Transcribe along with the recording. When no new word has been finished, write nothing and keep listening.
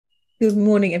Good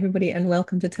morning, everybody, and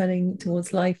welcome to Turning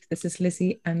Towards Life. This is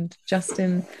Lizzie and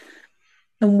Justin,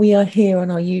 and we are here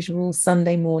on our usual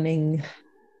Sunday morning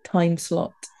time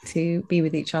slot to be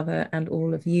with each other and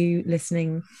all of you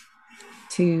listening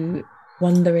to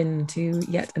wander into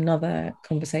yet another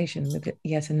conversation with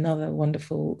yet another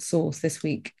wonderful source this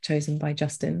week chosen by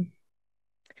Justin.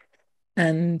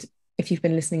 And if you've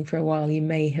been listening for a while, you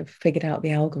may have figured out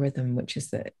the algorithm, which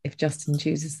is that if Justin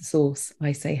chooses the source,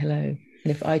 I say hello. And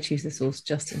if I choose the source,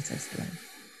 Justin says hello.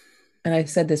 And I've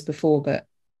said this before, but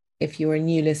if you're a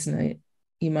new listener,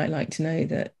 you might like to know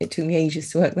that it took me ages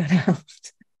to work that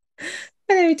out.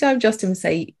 And every time Justin would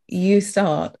say, "You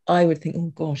start," I would think,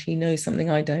 "Oh gosh, he knows something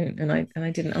I don't," and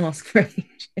I didn't ask for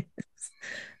ages.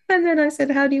 And then I said,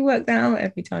 "How do you work that out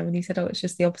every time?" And he said, "Oh, it's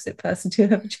just the opposite person to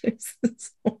whoever chose the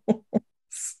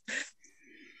source."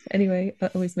 Anyway,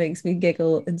 that always makes me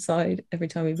giggle inside every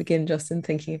time we begin, Justin,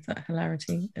 thinking of that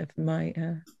hilarity of my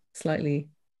slightly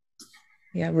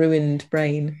ruined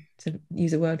brain, to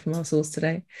use a word from our source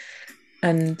today.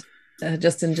 And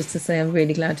Justin, just to say, I'm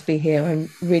really glad to be here. I'm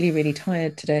really, really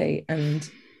tired today, and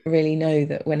really know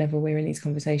that whenever we're in these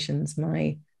conversations,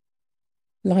 my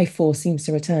life force seems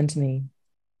to return to me.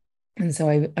 And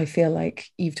so I feel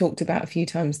like you've talked about a few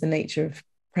times the nature of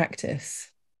practice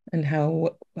and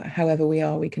how, however we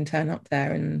are, we can turn up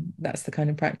there. And that's the kind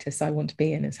of practice I want to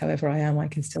be in, is however I am, I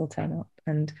can still turn up.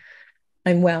 And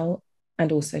I'm well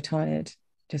and also tired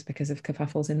just because of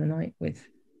kerfuffles in the night with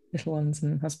little ones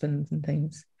and husbands and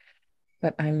things.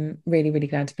 But I'm really, really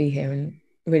glad to be here and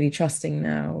really trusting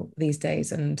now these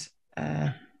days and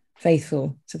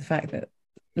faithful to the fact that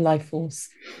life force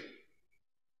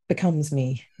becomes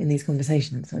me in these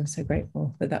conversations. I'm so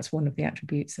grateful that that's one of the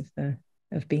attributes of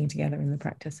being together in the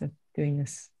practice of doing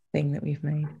this thing that we've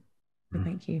made. So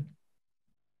thank you.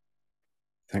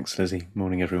 Thanks, Lizzie.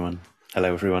 Morning, everyone.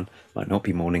 Hello, everyone. Might not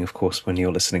be morning, of course, when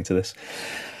you're listening to this.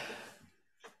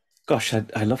 Gosh,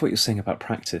 I love what you're saying about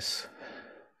practice,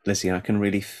 Lizzie. I can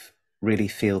really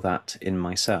feel that in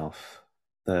myself.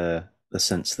 The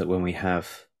sense that when we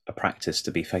have a practice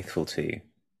to be faithful to,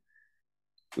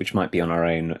 which might be on our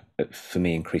own, for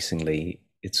me, increasingly,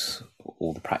 it's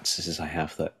all the practices I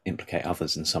have that implicate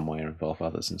others in some way or involve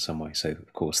others in some way. So,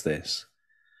 of course, this.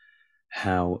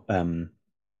 How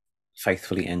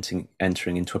faithfully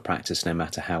entering into a practice, no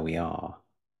matter how we are,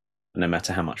 no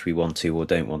matter how much we want to or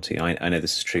don't want to. I know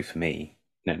this is true for me.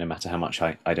 No matter how much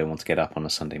I don't want to get up on a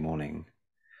Sunday morning,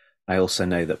 I also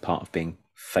know that part of being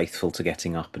faithful to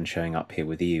getting up and showing up here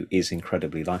with you is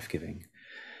incredibly life-giving.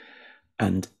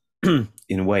 And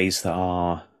in ways that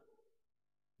are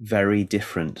very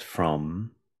different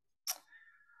from,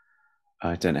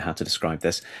 I don't know how to describe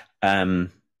this,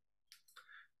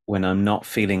 when I'm not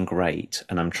feeling great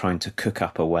and I'm trying to cook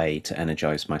up a way to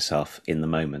energize myself in the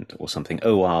moment or something.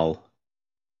 Oh, I'll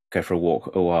go for a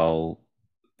walk. Oh, I'll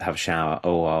have a shower.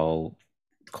 Oh, I'll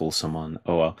call someone.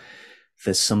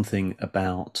 There's something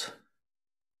about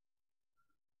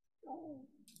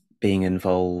being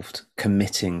involved,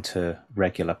 committing to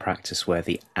regular practice where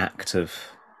the act of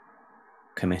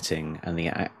committing and the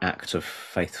act of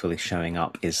faithfully showing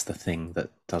up is the thing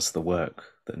that does the work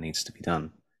that needs to be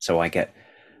done. So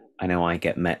I know I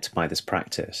get met by this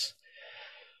practice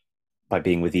by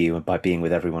being with you and by being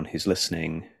with everyone who's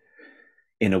listening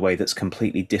in a way that's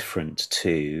completely different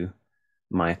to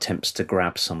my attempts to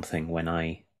grab something when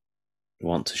I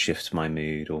want to shift my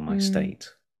mood or my state.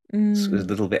 It's a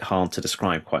little bit hard to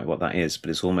describe quite what that is, but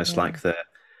it's almost Yeah. like the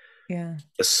Yeah.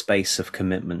 the space of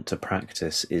commitment to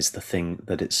practice is the thing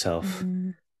that itself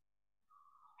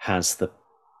has the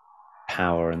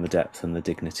power and the depth and the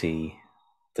dignity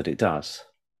that it does.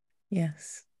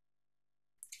 Yes.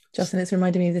 Justin, it's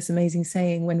reminded me of this amazing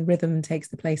saying, when rhythm takes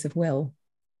the place of will.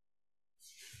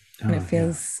 And it Oh yeah.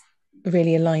 feels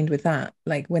really aligned with that.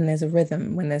 Like when there's a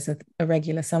rhythm, when there's a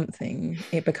regular something,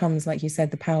 it becomes, like you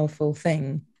said, the powerful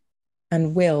thing.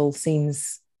 And will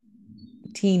seems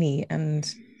teeny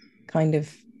and kind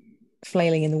of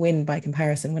flailing in the wind by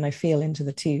comparison when I feel into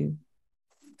the two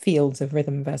fields of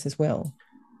rhythm versus will.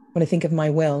 When I think of my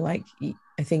will, like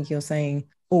I think you're saying,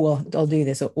 "Oh, I'll do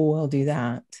this," or "Oh, I'll do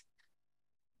that."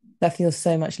 That feels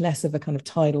so much less of a kind of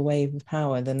tidal wave of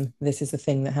power than this is the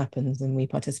thing that happens and we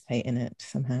participate in it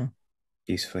somehow.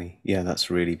 Beautifully. Yeah, that's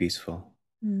really beautiful.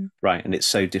 Mm. Right. And it's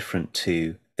so different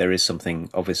to, there is something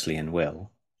obviously in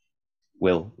will.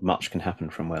 Will, much can happen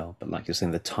from will, but like you're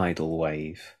saying, the tidal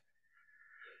wave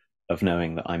of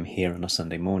knowing that I'm here on a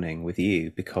Sunday morning with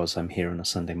you because I'm here on a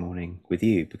Sunday morning with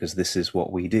you because this is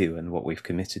what we do and what we've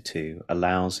committed to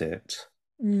allows it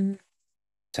Mm.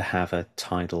 to have a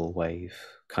tidal wave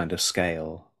kind of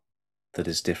scale that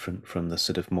is different from the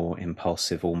sort of more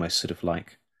impulsive, almost sort of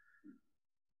like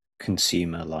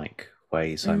consumer-like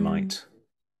ways I might,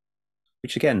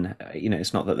 which again,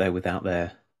 it's not that they're without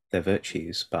their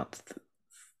virtues, but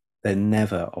they're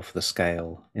never off the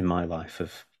scale in my life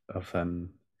of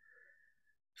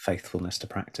faithfulness to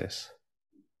practice.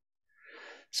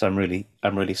 So I'm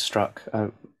really struck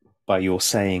by your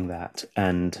saying that,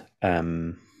 and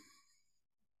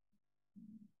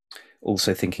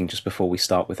also thinking just before we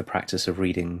start with the practice of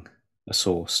reading a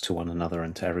source to one another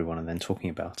and to everyone and then talking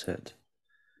about it,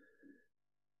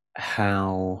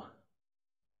 how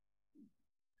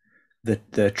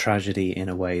the tragedy in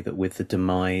a way that with the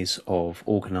demise of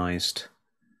organized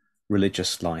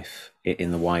religious life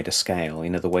in the wider scale,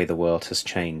 the way the world has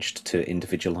changed to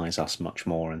individualize us much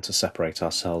more and to separate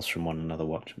ourselves from one another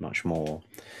much more,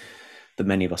 that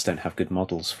many of us don't have good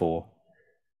models for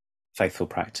faithful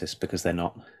practice because they're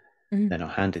not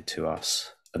handed to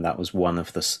us. And that was one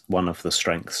of the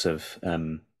strengths of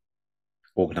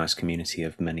organized community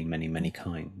of many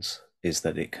kinds, is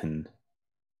that it can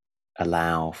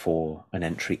allow for an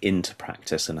entry into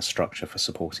practice and a structure for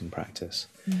supporting practice.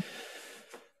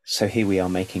 So here we are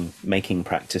making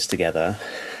practice together,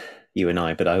 you and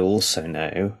I, but I also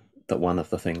know that one of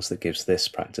the things that gives this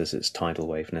practice its tidal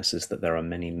waveness is that there are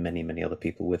many other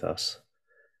people with us.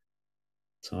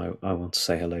 So I want to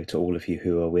say hello to all of you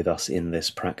who are with us in this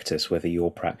practice, whether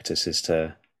your practice is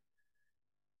to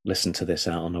listen to this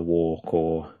out on a walk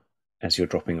or as you're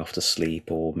dropping off to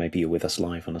sleep, or maybe you're with us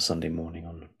live on a Sunday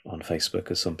morning on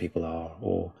Facebook, as some people are,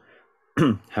 or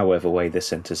however way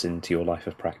this enters into your life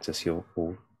of practice,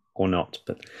 or not.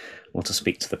 But I want to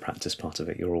speak to the practice part of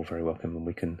it. You're all very welcome,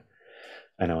 and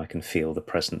I know I can feel the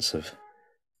presence of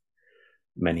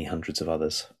many hundreds of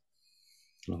others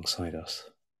alongside us.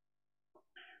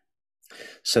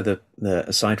 So the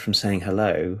aside from saying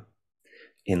hello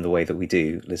in the way that we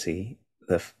do, Lizzie,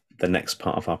 the next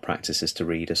part of our practice is to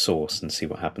read a source and see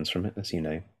what happens from it, as you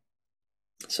know.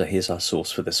 So here's our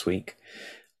source for this week,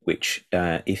 which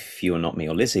if you're not me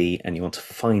or Lizzie and you want to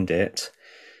find it,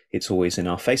 it's always in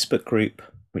our Facebook group,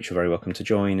 which you're very welcome to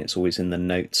join. It's always in the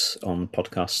notes on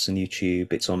podcasts and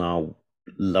YouTube. It's on our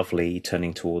lovely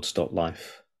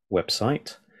turningtowards.life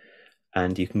website.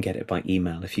 And you can get it by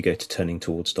email. If you go to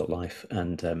turningtowards.life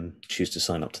and choose to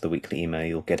sign up to the weekly email,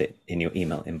 you'll get it in your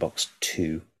email inbox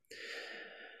too.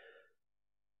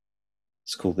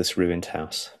 It's called This Ruined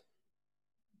House.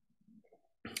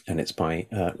 And it's by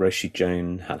Roshi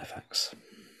Joan Halifax.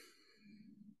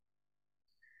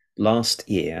 Last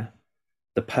year,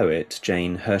 the poet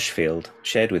Jane Hirschfield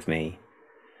shared with me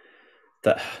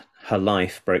that her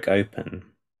life broke open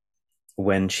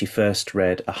when she first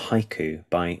read a haiku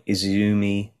by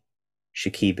Izumi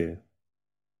Shikibu.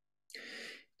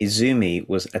 Izumi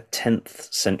was a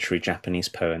 10th century Japanese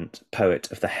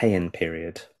poet of the Heian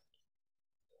period.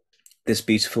 This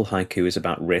beautiful haiku is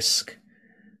about risk,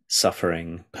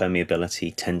 suffering,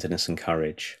 permeability, tenderness, and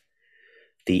courage,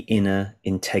 the inner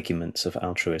integuments of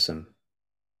altruism.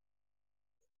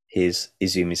 Here's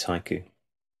Izumi's haiku.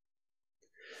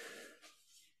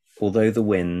 Although the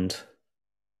wind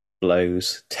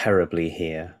blows terribly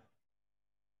here,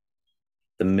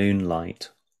 the moonlight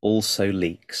also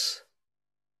leaks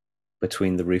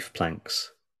between the roof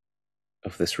planks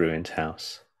of this ruined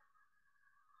house.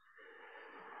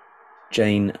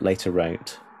 Jane later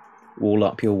wrote, "Wall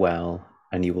up your well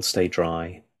and you will stay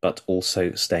dry, but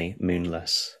also stay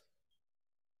moonless."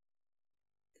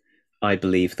 I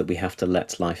believe that we have to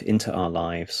let life into our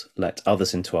lives, let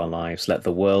others into our lives, let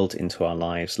the world into our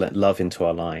lives, let love into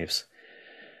our lives,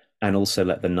 and also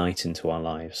let the night into our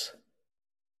lives,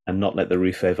 and not let the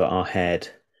roof over our head,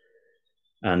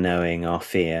 our knowing, our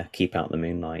fear, keep out the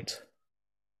moonlight.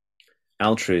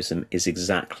 Altruism is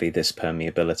exactly this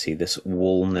permeability, this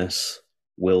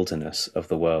wilderness of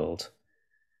the world,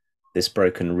 this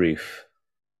broken roof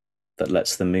that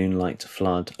lets the moonlight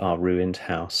flood our ruined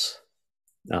house,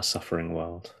 our suffering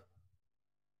world.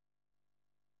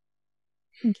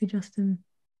 Thank you, Justin.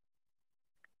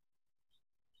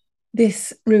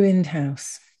 This ruined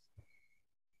house.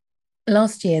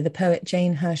 Last year, the poet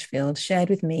Jane Hirschfield shared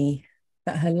with me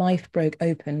that her life broke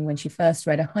open when she first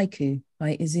read a haiku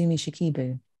by Izumi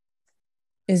Shikibu.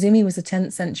 Izumi was a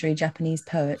 10th century Japanese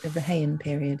poet of the Heian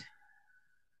period.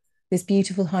 This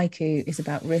beautiful haiku is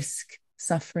about risk,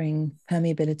 suffering,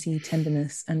 permeability,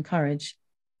 tenderness, and courage,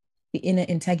 the inner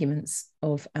integuments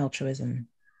of altruism.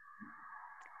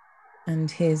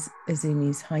 And here's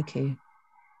Izumi's haiku.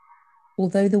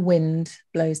 Although the wind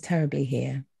blows terribly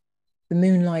here, the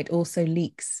moonlight also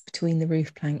leaks between the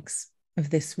roof planks of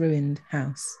this ruined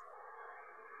house.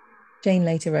 Jane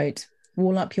later wrote,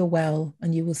 Wall up your well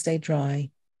and you will stay dry,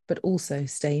 but also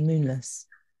stay moonless.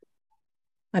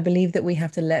 I believe that we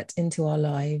have to let life into our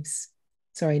lives,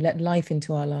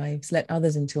 let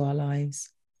others into our lives,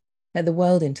 let the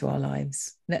world into our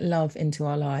lives, let love into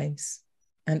our lives,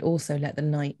 and also let the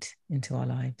night into our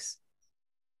lives.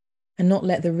 And not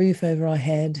let the roof over our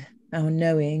head, our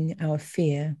knowing, our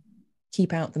fear,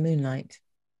 keep out the moonlight.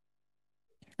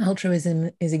 Altruism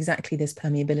is exactly this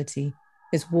permeability,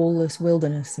 this wall-less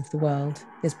wilderness of the world,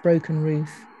 this broken roof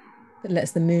that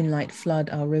lets the moonlight flood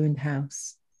our ruined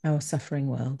house, our suffering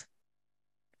world.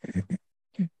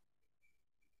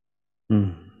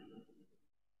 Mm.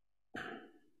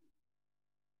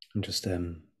 I'm just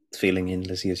feeling in,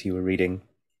 Lizzie, as you were reading,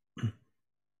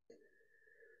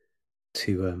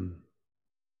 to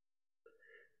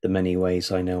the many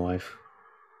ways I know I've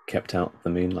kept out the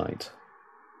moonlight.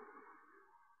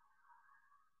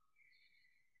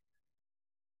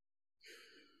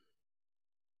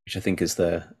 Which I think is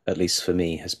at least for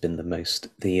me, has been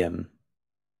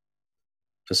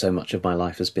for so much of my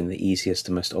life has been the easiest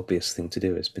and most obvious thing to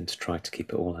do, has been to try to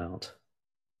keep it all out.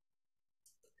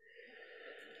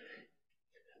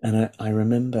 And I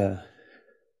remember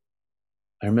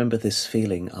this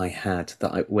feeling I had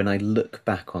that when I look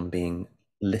back on being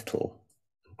little,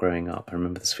 growing up, I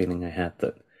remember this feeling I had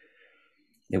that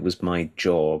it was my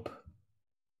job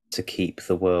to keep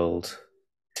the world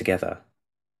together,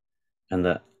 and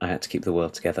that I had to keep the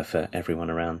world together for everyone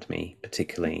around me,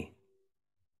 particularly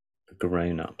the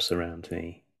grown-ups around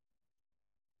me.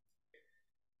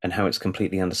 And how it's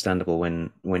completely understandable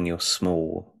when you're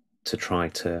small to try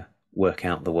to work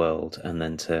out the world and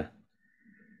then to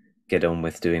get on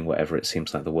with doing whatever it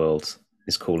seems like the world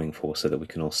is calling for so that we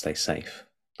can all stay safe.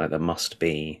 Like, there must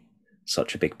be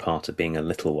such a big part of being a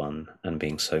little one and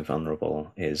being so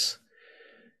vulnerable is,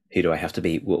 who do I have to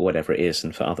be, whatever it is.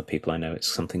 And for other people, I know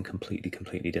it's something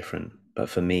completely different. But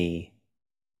for me,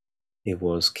 it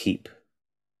was keep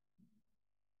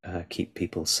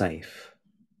people safe.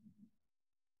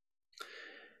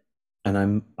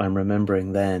 And I'm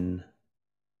remembering then,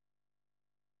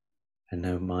 I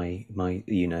know my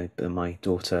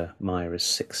daughter Maya is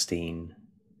 16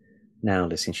 now,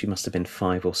 Lizzie. She must have been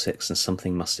 5 or 6, and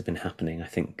something must have been happening. I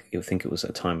think it was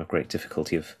a time of great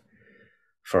difficulty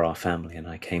for our family, and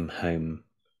I came home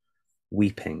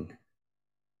weeping.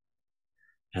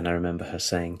 And I remember her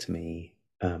saying to me,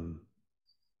 "I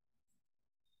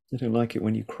don't like it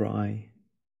when you cry."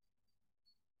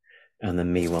 And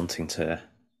then me wanting to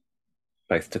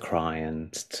both to cry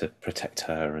and to protect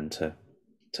her and to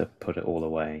put it all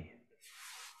away.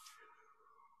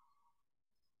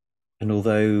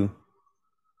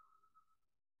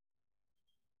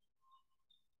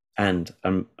 And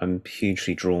I'm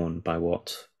hugely drawn by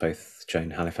what both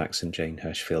Joan Halifax and Jane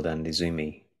Hirschfield and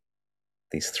Izumi,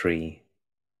 these 3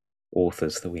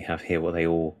 authors that we have here, what they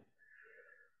all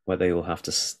have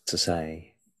to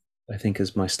say. I think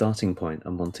as my starting point,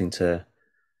 I'm wanting to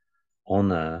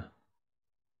honor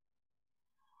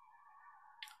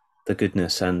the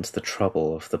goodness and the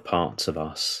trouble of the parts of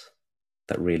us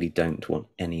that really don't want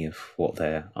any of what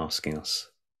they're asking us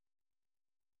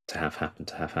to have happen.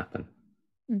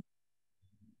 Mm.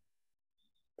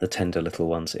 The tender little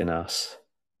ones in us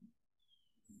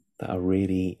that are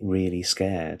really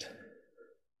scared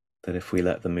that if we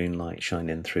let the moonlight shine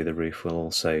in through the roof, we'll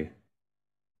also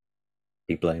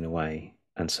be blown away.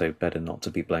 And so better not to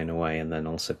be blown away, and then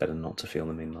also better not to feel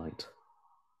the moonlight.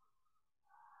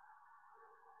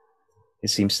 It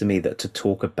seems to me that to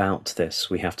talk about this,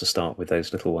 we have to start with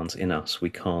those little ones in us. We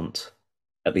can't,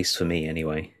 at least for me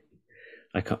anyway,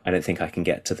 I don't think I can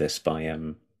get to this by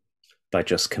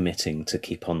just committing to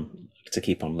keep on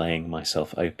laying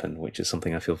myself open, which is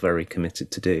something I feel very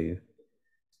committed to do,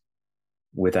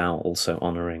 without also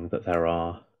honoring that there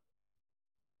are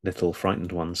little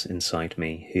frightened ones inside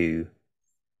me who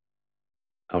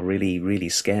are really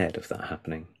scared of that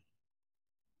happening.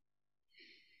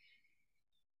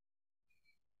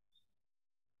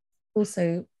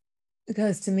 Also, it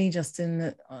occurs to me, Justin,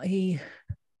 that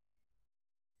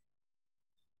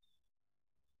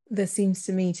there seems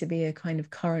to me to be a kind of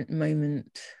current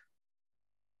moment.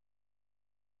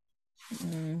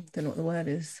 Don't know what the word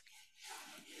is.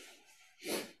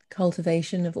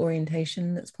 Cultivation of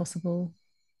orientation that's possible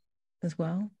as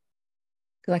well.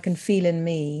 Because I can feel in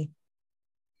me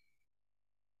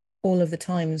all of the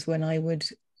times when I would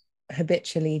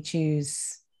habitually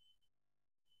choose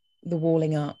the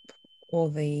walling up or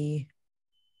the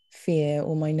fear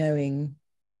or my knowing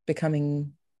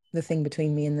becoming the thing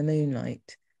between me and the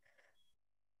moonlight.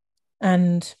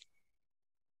 And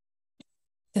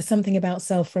there's something about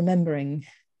self-remembering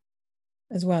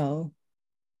as well,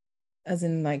 as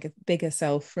in like a bigger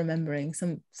self remembering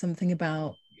something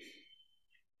about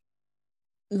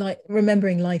like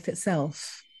remembering life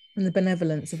itself and the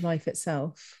benevolence of life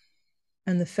itself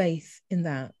and the faith in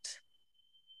that,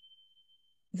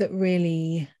 that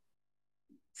really,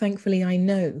 thankfully, I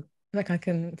know, like I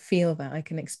can feel that, I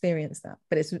can experience that,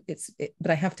 but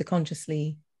but I have to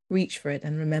consciously reach for it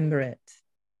and remember it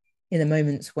in the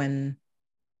moments when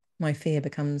my fear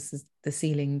becomes the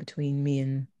ceiling between me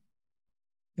and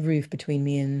the roof between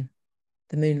me and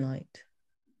the moonlight.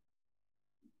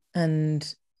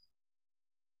 And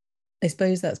I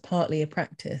suppose that's partly a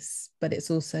practice, but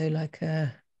it's also like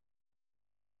a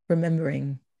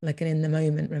remembering, like an in the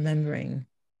moment remembering,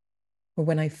 or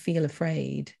when I feel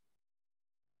afraid,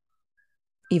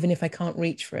 even if I can't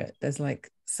reach for it, there's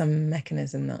like some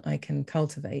mechanism that I can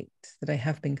cultivate, that I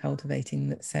have been cultivating,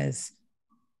 that says,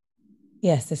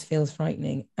 yes, this feels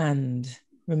frightening. And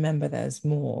remember, there's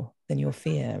more than your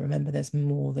fear. Remember, there's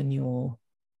more than your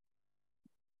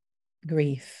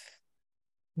grief.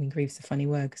 I mean, grief's a funny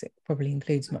word because it probably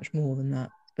includes much more than that.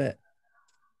 But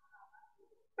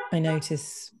I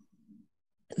notice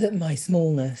that my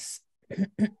smallness,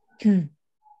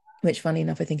 which funny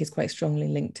enough, I think is quite strongly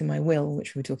linked to my will,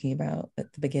 which we were talking about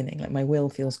at the beginning. Like my will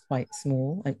feels quite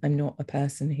small. I'm not a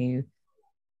person who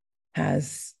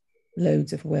has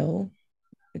loads of will.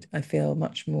 I feel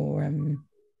much more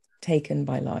taken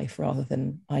by life rather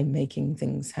than I'm making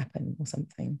things happen or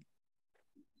something.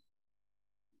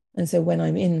 And so when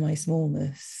I'm in my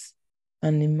smallness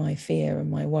and in my fear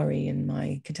and my worry and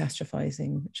my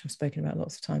catastrophizing, which I've spoken about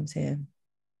lots of times here,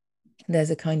 there's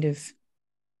a kind of,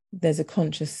 there's a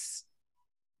conscious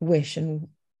wish and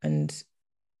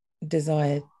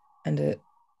desire and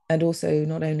also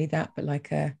not only that, but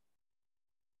like I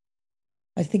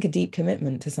think a deep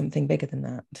commitment to something bigger than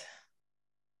that,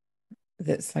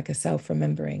 that's like a self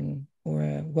remembering or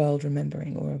a world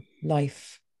remembering or a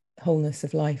life, wholeness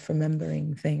of life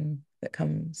remembering thing that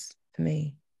comes for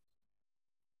me.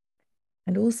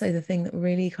 And also the thing that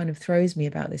really kind of throws me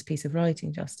about this piece of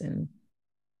writing, Justin,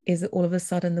 is that all of a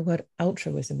sudden the word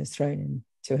altruism is thrown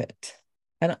into it.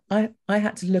 And I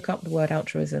had to look up the word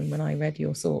altruism when I read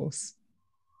your source,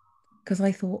 because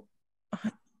I thought,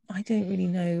 I, I don't really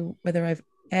know whether I've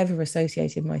ever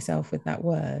associated myself with that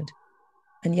word.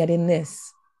 And yet in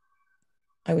this,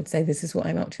 I would say this is what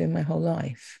I'm up to in my whole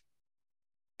life.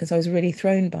 And so I was really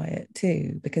thrown by it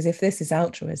too, because if this is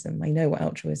altruism, I know what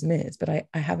altruism is, but I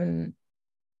haven't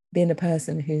been a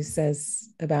person who says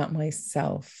about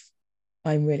myself,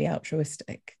 I'm really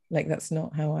altruistic. Like that's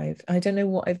not how I don't know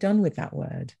what I've done with that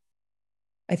word.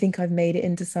 I think I've made it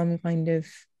into some kind of,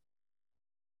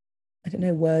 I don't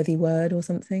know, worthy word or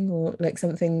something, or like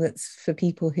something that's for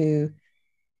people who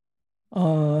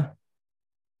are,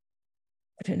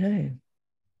 I don't know,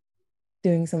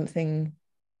 doing something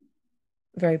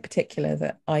very particular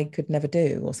that I could never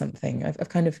do or something. I've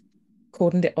kind of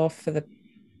cordoned it off for the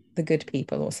good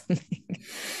people or something.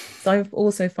 So I'm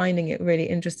also finding it really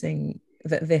interesting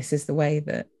that this is the way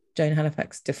that Joan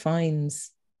Halifax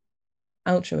defines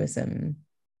altruism.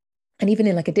 And even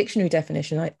in like a dictionary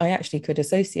definition, I actually could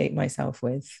associate myself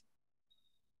with.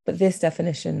 But this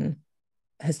definition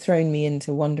has thrown me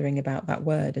into wondering about that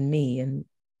word and me and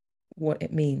what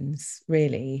it means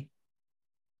really.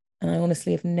 And I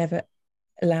honestly have never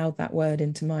allowed that word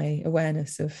into my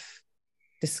awareness of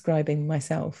describing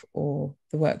myself or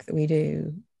the work that we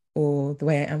do or the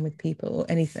way I am with people or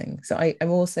anything. So I'm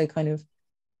also kind of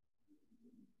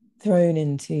thrown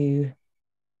into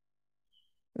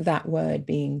that word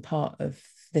being part of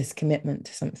this commitment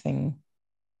to something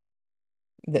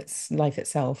that's life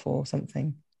itself or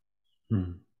something.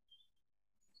 Hmm.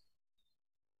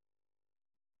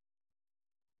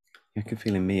 I can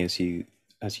feel in me as you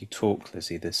talk,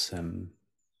 Lizzie, this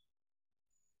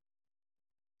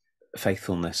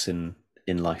faithfulness in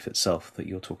life itself that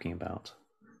you're talking about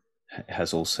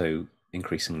has also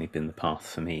increasingly been the path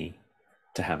for me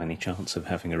to have any chance of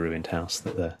having a ruined house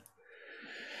that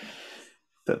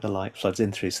the light floods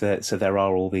in through. So there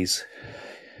are all these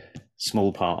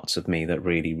small parts of me that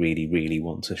really, really, really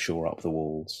want to shore up the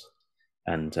walls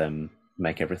and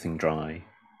make everything dry.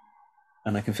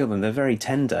 And I can feel them. They're very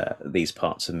tender, these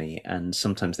parts of me, and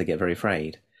sometimes they get very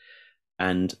afraid.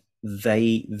 And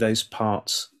those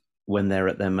parts, when they're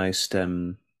at their most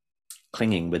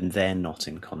clinging, when they're not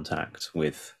in contact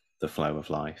with the flow of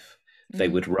life, they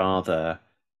would rather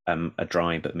a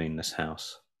dry but moonless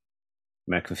house.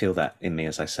 I mean, I can feel that in me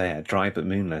as I say it. Dry but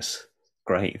moonless,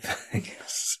 great,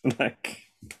 thanks. Like,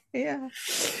 Yeah.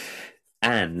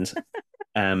 and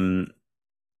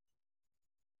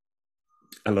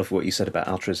I love what you said about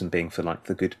altruism being for like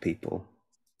the good people.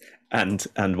 and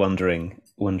wondering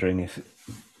if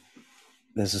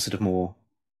there's a sort of more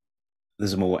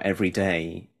there's a more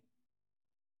everyday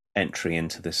entry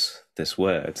into this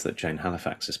word that Jane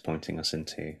Halifax is pointing us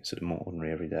into, sort of more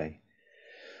ordinary everyday.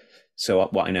 So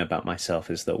what I know about myself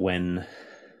is that when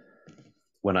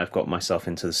I've got myself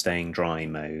into the staying dry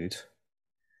mode,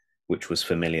 which was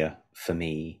familiar for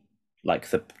me, like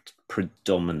the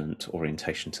predominant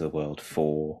orientation to the world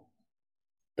for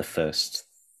the first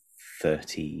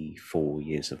 34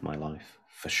 years of my life,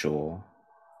 for sure.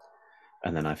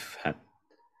 And then I've had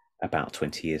about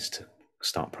 20 years to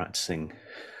start practicing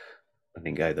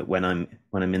letting go. That when I'm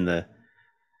in the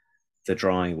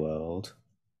dry world,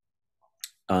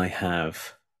 I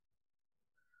have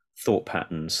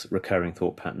recurring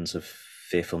thought patterns of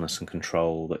fearfulness and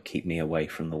control that keep me away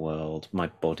from the world. My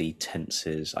body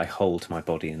tenses. I hold my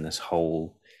body in this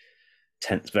whole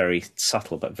tense, very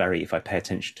subtle, but very, if I pay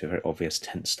attention to it, very obvious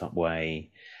tensed up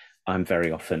way. I'm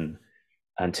very often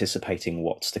anticipating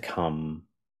what's to come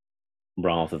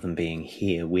rather than being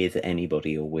here with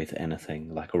anybody or with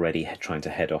anything, like already trying to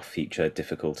head off future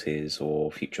difficulties or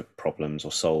future problems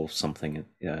or solve something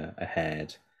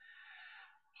ahead.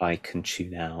 I can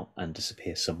tune out and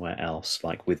disappear somewhere else,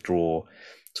 like withdraw.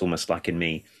 It's almost like in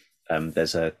me,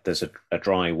 there's a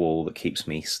dry wall that keeps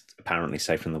me apparently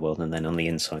safe from the world, and then on the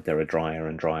inside there are drier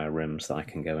and drier rooms that I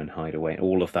can go and hide away.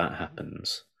 All of that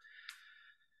happens,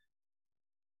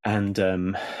 and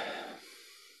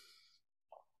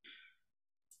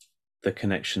the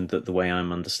connection, that the way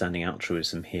I'm understanding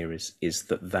altruism here is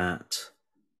that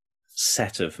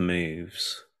set of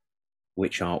moves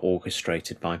which are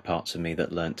orchestrated by parts of me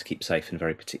that learnt to keep safe in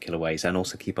very particular ways and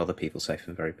also keep other people safe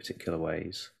in very particular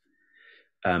ways,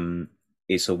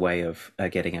 is a way of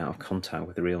getting out of contact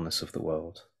with the realness of the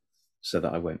world so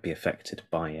that I won't be affected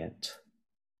by it.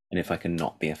 And if I can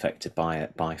not be affected by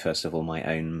it, by first of all my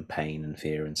own pain and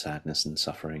fear and sadness and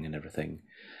suffering and everything,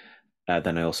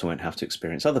 then I also won't have to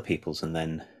experience other people's, and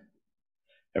then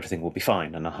everything will be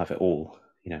fine and I'll have it all,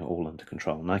 all under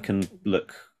control. And I can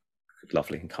look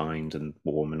lovely and kind and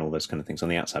warm and all those kind of things on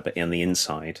the outside, but on the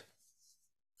inside,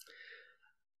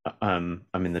 I'm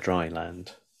in the dry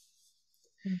land.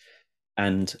 Mm.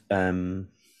 And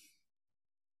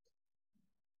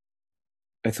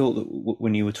I thought that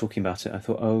when you were talking about it, I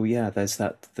thought, oh yeah, there's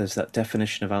that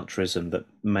definition of altruism that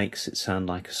makes it sound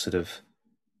like a sort of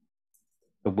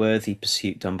a worthy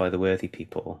pursuit done by the worthy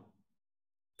people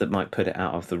that might put it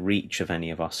out of the reach of any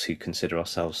of us who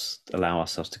allow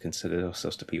ourselves to consider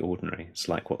ourselves to be ordinary. It's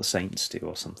like what the saints do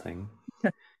or something,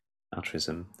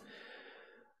 altruism.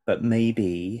 But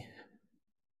maybe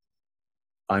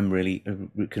can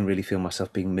really feel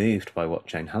myself being moved by what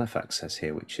Jane Halifax says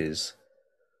here, which is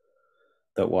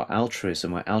that where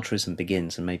altruism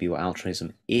begins, and maybe what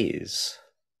altruism is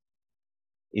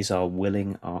our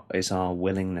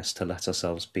willingness to let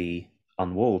ourselves be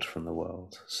unwalled from the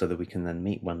world so that we can then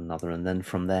meet one another, and then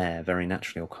from there very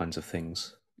naturally all kinds of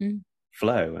things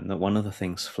flow. And that one of the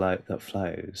things that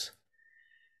flows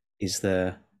is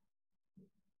the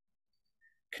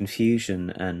confusion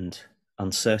and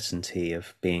uncertainty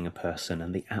of being a person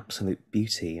and the absolute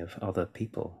beauty of other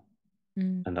people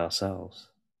and ourselves.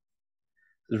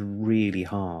 It's really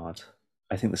hard.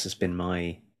 I think this has been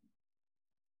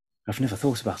I've never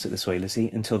thought about it this way, Lizzie,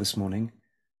 until this morning.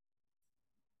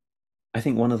 I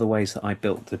think one of the ways that I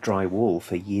built the dry wall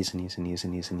for years and years and years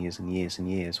and years and years and years and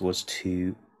years was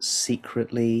to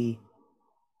secretly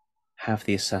have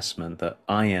the assessment that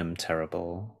I am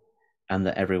terrible and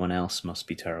that everyone else must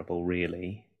be terrible,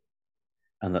 really,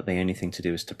 and that the only thing to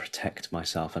do is to protect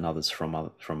myself and others from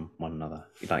one another.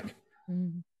 Like,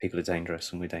 people are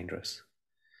dangerous and we're dangerous.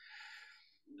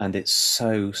 And it's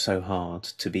so hard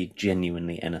to be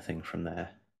genuinely anything from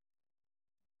there.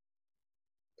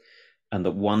 And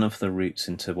that one of the routes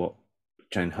into what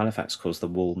Jane Halifax calls the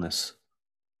wall-less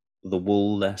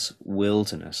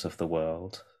wilderness of the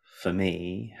world, for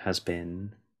me, has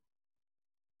been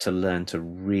to learn to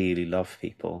really love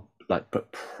people,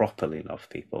 but properly love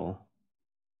people,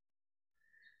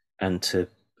 and to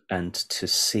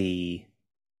see,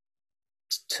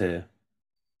 to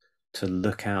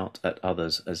look out at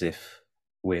others as if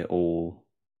we're all,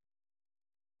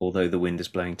 although the wind is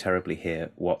blowing terribly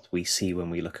here, what we see when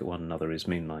we look at one another is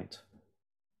moonlight.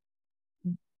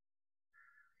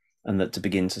 And that to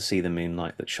begin to see the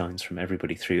moonlight that shines from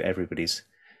everybody through everybody's,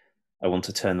 I want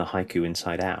to turn the haiku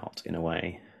inside out in a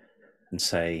way and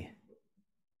say,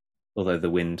 although the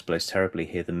wind blows terribly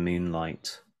here, the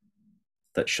moonlight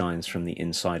that shines from the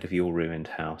inside of your ruined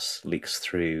house leaks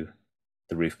through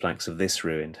the roof planks of this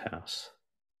ruined house.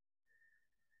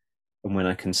 And when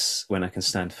I can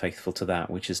stand faithful to that,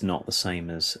 which is not the same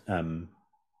as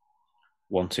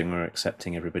wanting or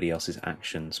accepting everybody else's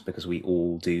actions, because we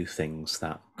all do things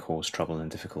that cause trouble and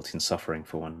difficulty and suffering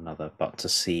for one another, but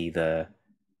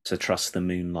to trust the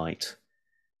moonlight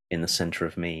in the center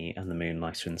of me and the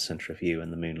moonlight in the center of you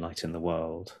and the moonlight in the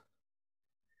world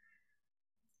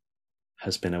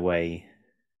has been a way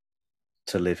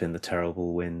to live in the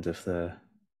terrible wind of the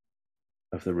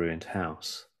ruined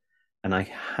house. And I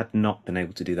had not been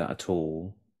able to do that at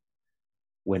all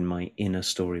when my inner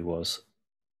story was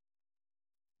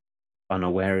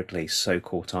unawarely so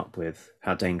caught up with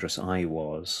how dangerous I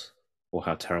was, or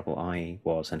how terrible I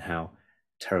was, and how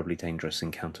terribly dangerous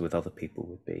encounter with other people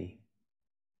would be.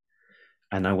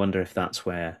 And I wonder if that's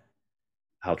where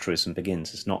altruism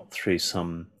begins. It's not through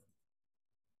some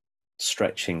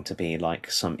stretching to be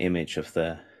like some image of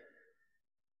the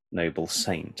noble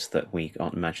saint that we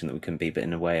can't imagine that we can be, but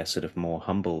in a way a sort of more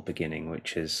humble beginning,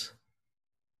 which is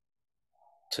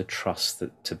to trust,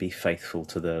 that to be faithful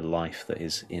to the life that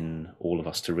is in all of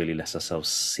us, to really let ourselves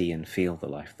see and feel the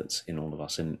life that's in all of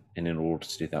us. And in order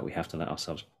to do that, we have to let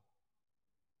ourselves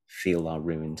feel our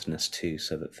ruinedness too,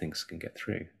 so that things can get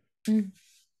through. Yeah,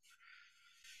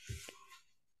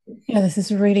 this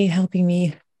is really helping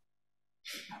me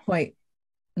quite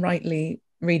rightly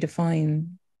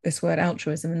redefine this word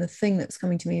altruism. And the thing that's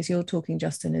coming to me as you're talking,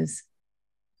 Justin, is,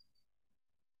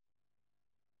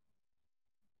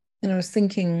 and I was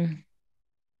thinking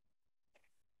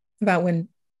about when,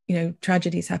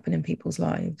 tragedies happen in people's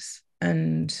lives,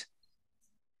 and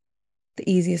the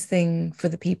easiest thing for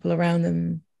the people around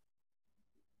them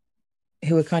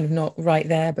who are kind of not right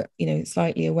there, but,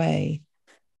 slightly away,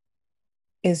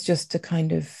 is just to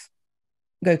kind of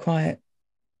go quiet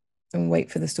and wait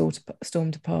for the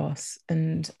storm to pass.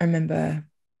 And I remember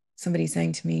somebody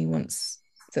saying to me once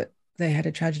that they had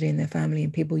a tragedy in their family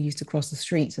and people used to cross the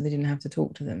street so they didn't have to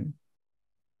talk to them.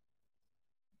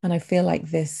 And I feel like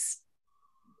this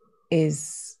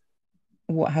is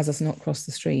what has us not cross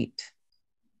the street,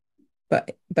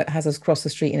 but has us cross the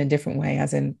street in a different way,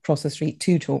 as in cross the street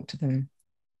to talk to them,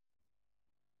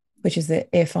 which is that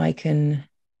if I can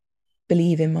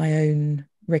believe in my own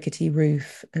rickety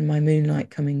roof and my moonlight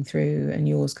coming through and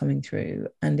yours coming through,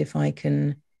 and if I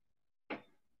can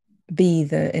be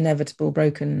the inevitable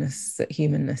brokenness that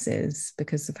humanness is,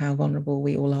 because of how vulnerable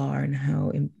we all are and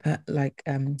how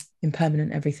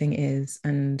impermanent everything is,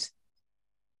 and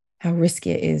how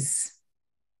risky it is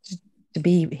to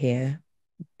be here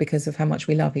because of how much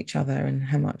we love each other and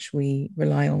how much we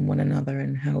rely on one another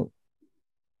and how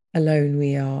alone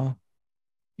we are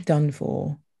done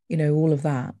for, all of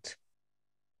that.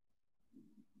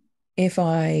 If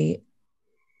I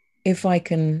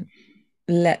can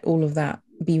let all of that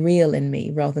be real in me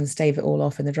rather than stave it all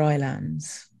off in the dry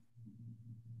lands,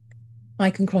 I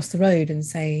can cross the road and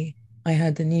say, I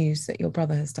heard the news that your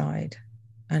brother has died,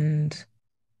 and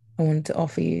I want to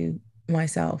offer you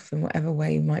myself in whatever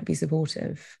way might be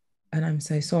supportive, and I'm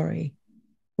so sorry,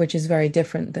 which is very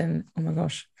different than, oh my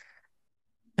gosh,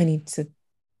 I need to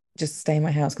just stay in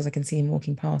my house because I can see him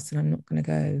walking past and I'm not going to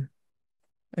go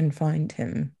and find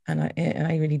him, and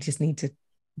I really just need to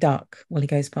duck while he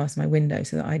goes past my window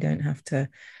so that I don't have to,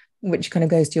 which kind of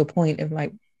goes to your point of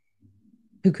like,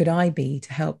 who could I be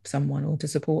to help someone or to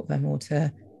support them or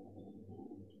to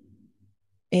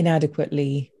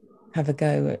inadequately have a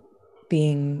go at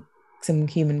being some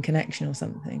human connection or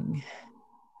something.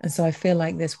 And so I feel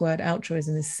like this word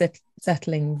altruism is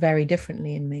settling very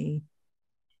differently in me,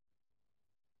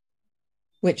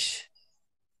 which,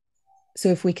 so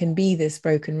if we can be this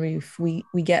broken roof, we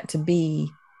get to be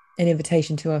an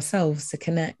invitation to ourselves to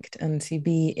connect and to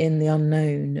be in the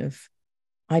unknown of,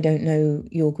 I don't know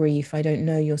your grief, I don't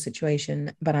know your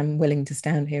situation, but I'm willing to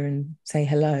stand here and say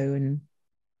hello and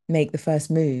make the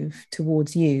first move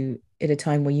towards you at a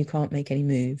time where you can't make any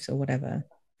moves or whatever.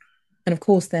 And of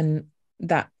course, then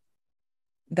that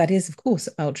is, of course,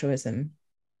 altruism.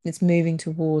 It's moving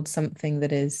towards something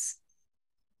that is,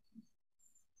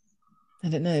 I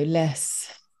don't know, less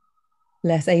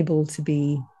able to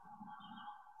be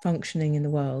functioning in the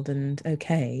world and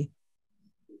okay,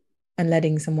 and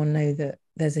letting someone know that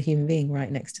there's a human being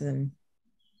right next to them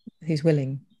who's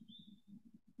willing.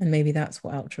 And maybe that's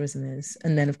what altruism is.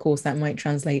 And then, of course, that might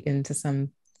translate into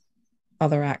some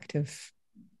other act of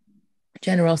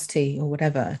generosity or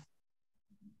whatever.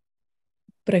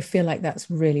 But I feel like that's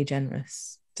really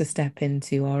generous to step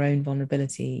into our own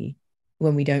vulnerability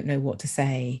when we don't know what to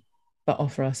say, but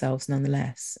offer ourselves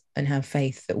nonetheless and have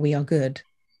faith that we are good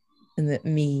and that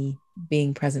me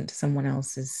being present to someone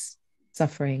else's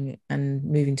suffering and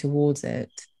moving towards it,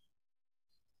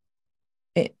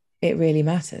 it really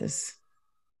matters.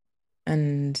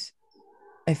 And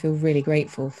I feel really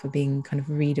grateful for being kind of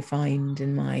redefined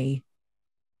in my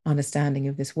understanding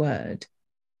of this word.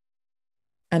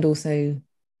 And also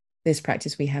this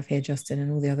practice we have here, Justin,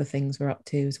 and all the other things we're up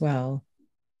to as well.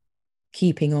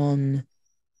 Keeping on,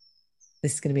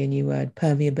 this is going to be a new word,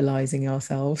 permeabilizing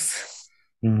ourselves,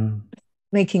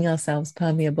 making ourselves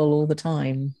permeable all the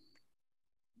time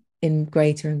in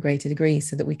greater and greater degrees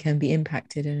so that we can be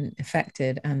impacted and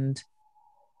affected and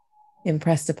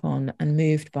impressed upon and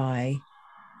moved by,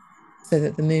 so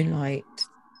that the moonlight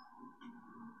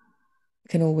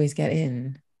can always get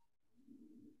in.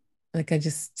 Like,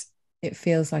 it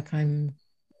feels like I'm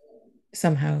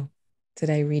somehow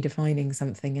today redefining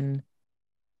something and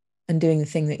doing the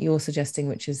thing that you're suggesting,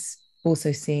 which is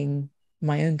also seeing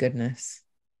my own goodness,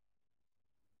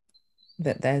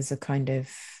 that there's a kind of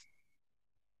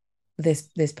this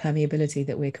permeability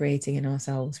that we're creating in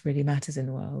ourselves really matters in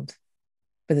the world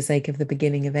for the sake of the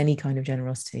beginning of any kind of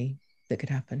generosity that could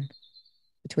happen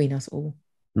between us all.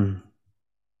 Mm.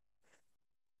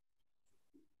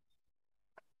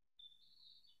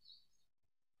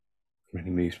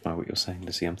 Really moved by what you're saying,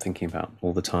 Lizzie. I'm thinking about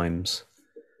all the times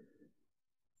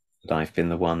that I've been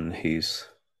the one who's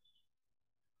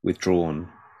withdrawn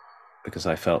because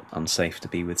I felt unsafe to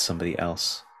be with somebody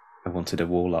else. I wanted to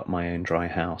wall up my own dry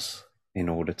house in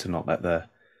order to not let the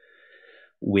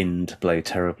wind blow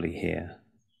terribly here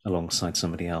alongside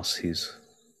somebody else who's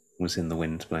was in the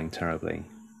wind blowing terribly.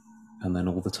 And then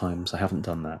all the times I haven't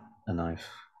done that, and I've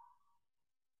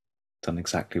done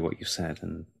exactly what you've said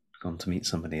and gone to meet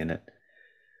somebody, and it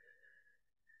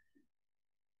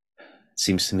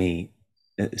seems to me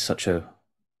it's such a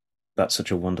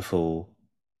wonderful,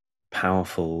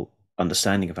 powerful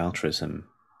understanding of altruism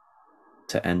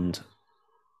to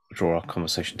draw our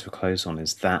conversation to a close on,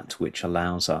 is that which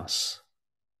allows us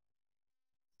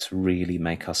to really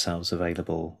make ourselves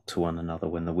available to one another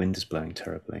when the wind is blowing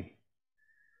terribly.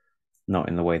 Not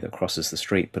in the way that crosses the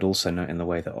street, but also not in the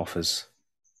way that offers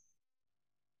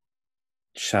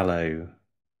shallow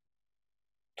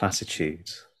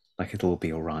platitudes, like it'll all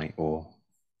be all right, or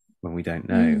when we don't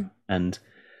know. And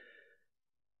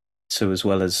so, as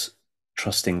well as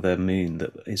trusting the moon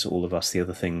that is all of us, the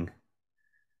other thing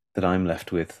that I'm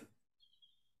left with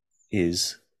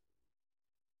is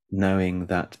knowing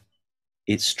that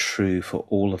it's true for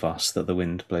all of us that the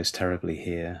wind blows terribly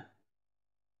here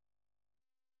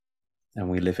and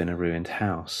we live in a ruined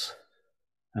house,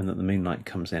 and that the moonlight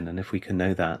comes in. And if we can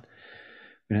know that,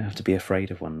 we don't have to be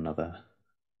afraid of one another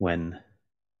when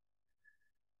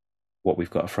what we've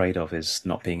got afraid of is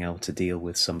not being able to deal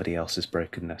with somebody else's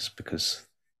brokenness, because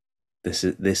this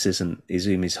isn't,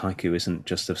 Izumi's haiku isn't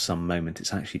just of some moment,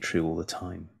 it's actually true all the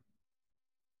time.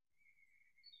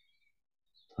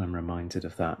 I'm reminded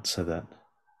of that so that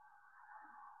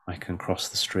I can cross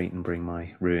the street and bring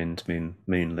my ruined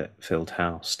moonlit filled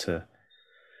house to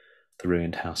the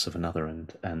ruined house of another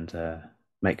and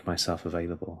make myself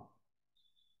available.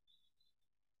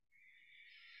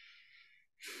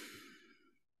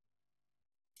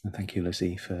 And thank you,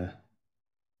 Lizzie, I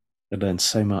learned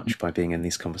so much by being in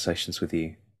these conversations with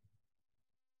you.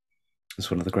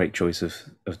 It's one of the great joys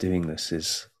of doing this,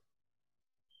 is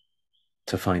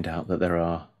to find out that there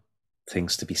are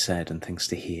things to be said and things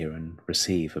to hear and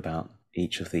receive about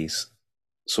each of these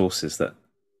sources that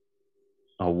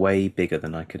are way bigger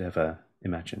than I could ever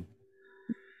imagine.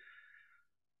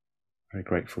 Very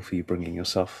grateful for you bringing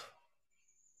yourself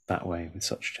that way with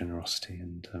such generosity,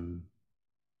 and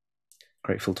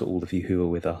grateful to all of you who are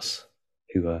with us,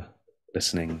 who are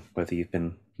listening, whether you've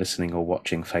been listening or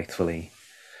watching faithfully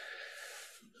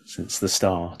since the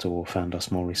start or found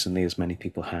us more recently, as many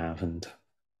people have. And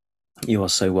you are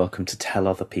so welcome to tell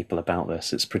other people about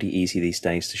this. It's pretty easy these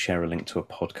days to share a link to a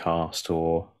podcast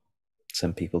or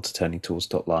send people to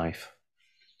turningtowards.life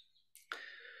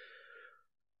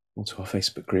or to our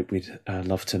Facebook group. We'd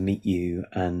love to meet you,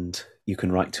 and you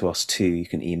can write to us too. You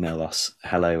can email us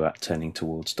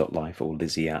hello@turningtowards.life, or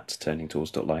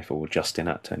Lizzie@turningtowards.life, or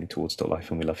Justin@turningtowards.life,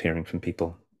 and we love hearing from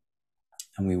people,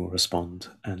 and we will respond.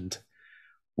 And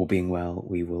all being well,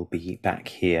 we will be back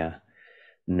here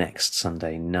next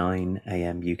Sunday, 9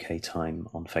 a.m. UK time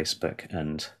on Facebook,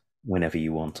 and whenever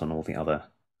you want on all the other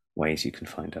ways you can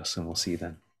find us, and we'll see you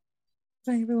then.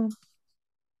 Bye, everyone.